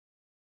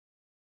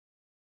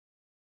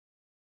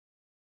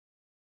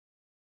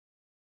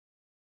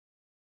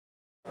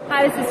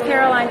Hi, this is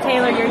Caroline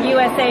Taylor, your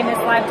USA Miss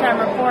Lifetime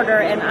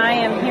reporter, and I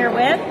am here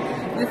with...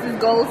 This is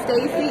Gold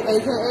Stacy,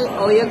 aka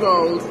Oya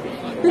Gold.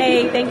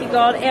 Hey, thank you,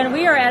 Gold. And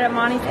we are at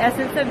Imanis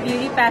Essence of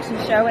Beauty fashion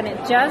show, and it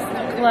just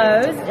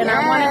closed. And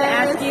I wanted to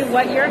ask you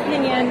what your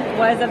opinion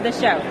was of the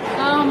show.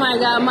 Oh my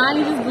God,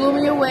 Imanis just blew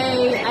me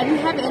away. I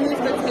didn't have any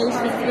expectations.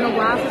 It's been a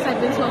while since I've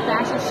been to a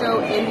fashion show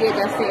in the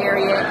Augusta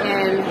area,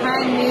 and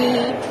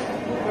honey,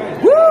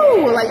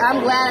 woo! Like, I'm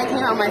glad I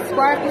came out with my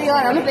sparkly on.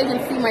 I don't know if they can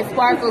see my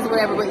sparkles or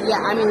whatever, but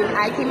yeah, I mean,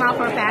 I came out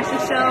for a fashion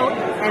show,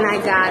 and I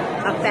got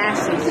a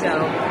fashion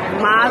show.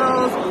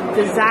 Models,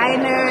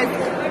 designers,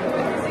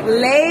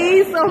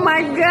 lace, oh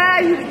my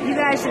God, you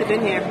guys should have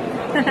been here.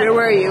 Where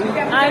were you?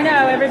 I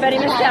know, everybody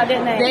missed out,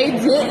 didn't they? They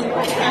did.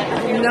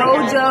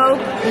 No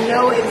joke,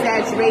 no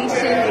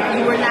exaggeration. If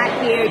you were not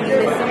here, you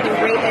missed something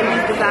great. And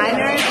these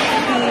designers,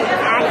 the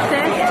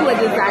access to a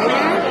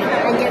designer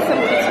and get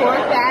some couture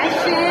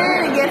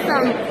fashion and get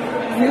some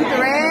new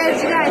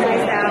threads, you guys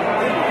missed out.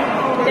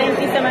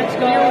 Thank you so much,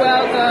 Gold. You're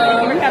welcome.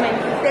 Thank you for coming.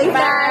 Thanks,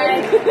 Bye.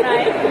 guys.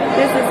 Bye.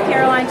 This is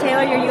Caroline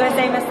Taylor, your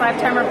USA Miss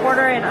Lifetime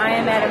reporter, and I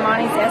am at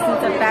Imanis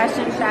Essence of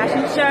fashion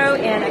show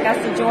in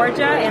Augusta,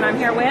 Georgia, and I'm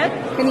here with...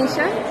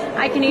 Kanisha?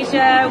 Hi,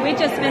 Kanisha. We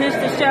just finished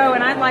the show,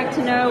 and I'd like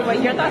to know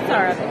what your thoughts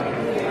are of it.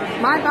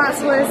 My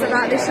thoughts was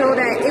about the show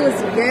that it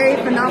was very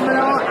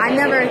phenomenal. I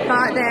never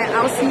thought that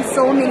I would see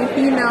so many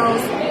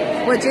females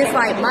with just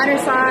like modern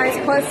size,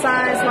 plus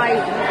size. Like,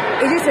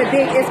 it's just a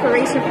big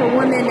inspiration for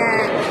women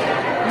that,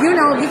 you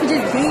know, you can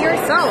just be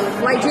yourself.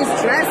 Like,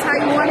 just dress how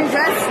you want to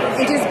dress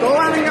and just go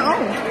out on your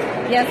own.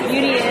 Yes,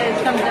 beauty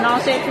comes in all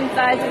shapes and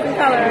sizes and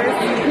colors.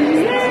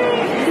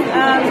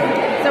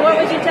 So what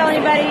would you tell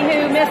anybody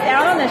who missed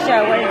out on the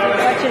show? What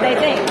should they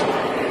think?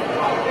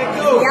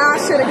 Y'all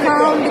should have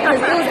come because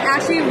it was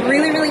actually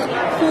really, really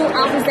cool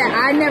outfits that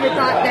I never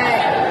thought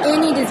that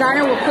any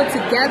designer would put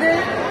together,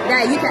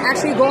 that you can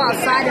actually go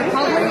outside in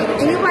public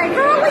and you're like,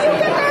 girl, where you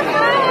get that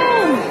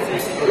from?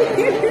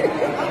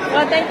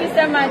 Well, thank you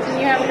so much, and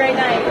you have a great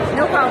night.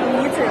 No problem,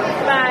 you too.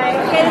 Bye.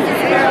 Hey, this is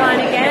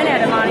Caroline again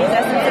at Imanis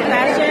Essence of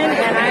Fashion,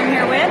 and I'm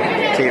here with...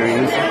 Terry.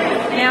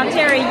 Now,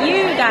 Terry,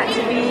 you got to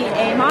be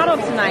a model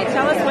tonight.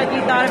 Tell us what you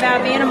thought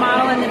about being a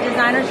model and the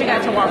designers you got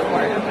to work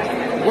for.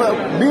 Well,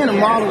 being a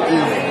model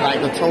is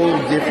like a total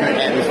different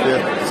atmosphere.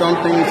 Some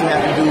things you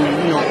have to do,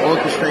 you know,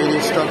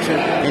 orchestrated,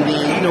 structured, and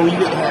then, you know, you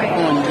get to have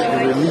fun, you get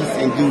to release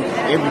and do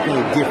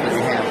everything different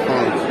and have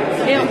fun.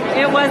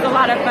 It was a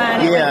lot of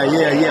fun. Yeah.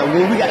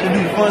 When we got to do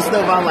the fun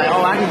stuff, I was like,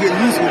 oh, I can get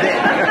loose with that.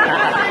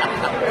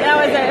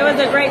 It was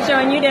a great show,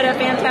 and you did a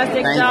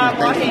fantastic job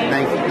walking.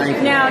 Thank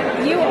you. Now,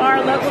 you are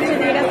local to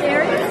the Augusta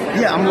area?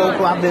 Yeah, I'm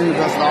local. I've been in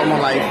Augusta all my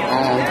life.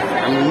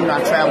 I mean, you know,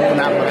 I travel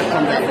now, but I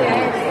come back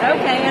home.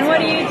 Okay, and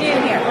what do you do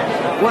here?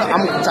 Well,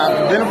 I'm a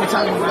photographer. Been a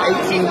photographer for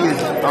 18 years.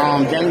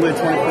 January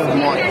 25th,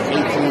 March,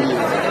 18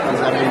 years.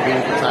 I've been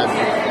doing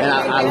photography, and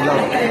I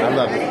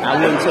love it. I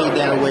wouldn't take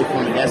that away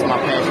from me. That's my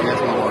passion. That's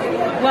my heart.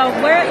 Well,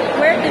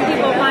 where can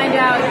people find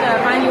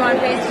you on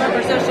Facebook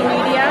or social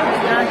media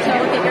to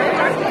look at your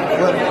work?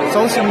 Well,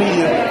 social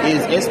media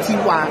is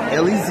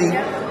STYLEZ.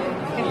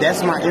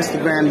 That's my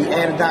Instagram. You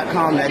add a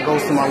 .com, that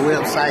goes to my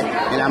website.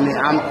 And I mean,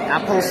 I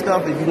post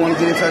stuff. If you want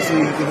to get in touch with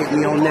me, you can hit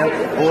me on there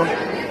or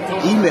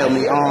email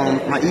me.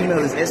 My email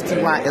is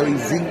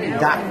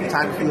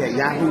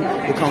stylez.photography@yahoo.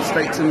 It comes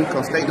straight to me,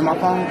 comes straight to my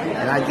phone,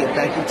 and I get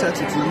back in touch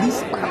with you at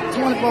least about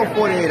 24,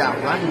 48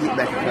 hours. I can get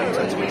back in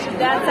touch with you.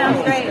 That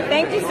sounds great.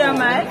 Thank you so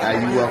much.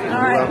 You're welcome.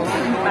 All right. You're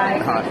welcome. Bye.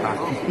 All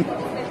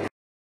right.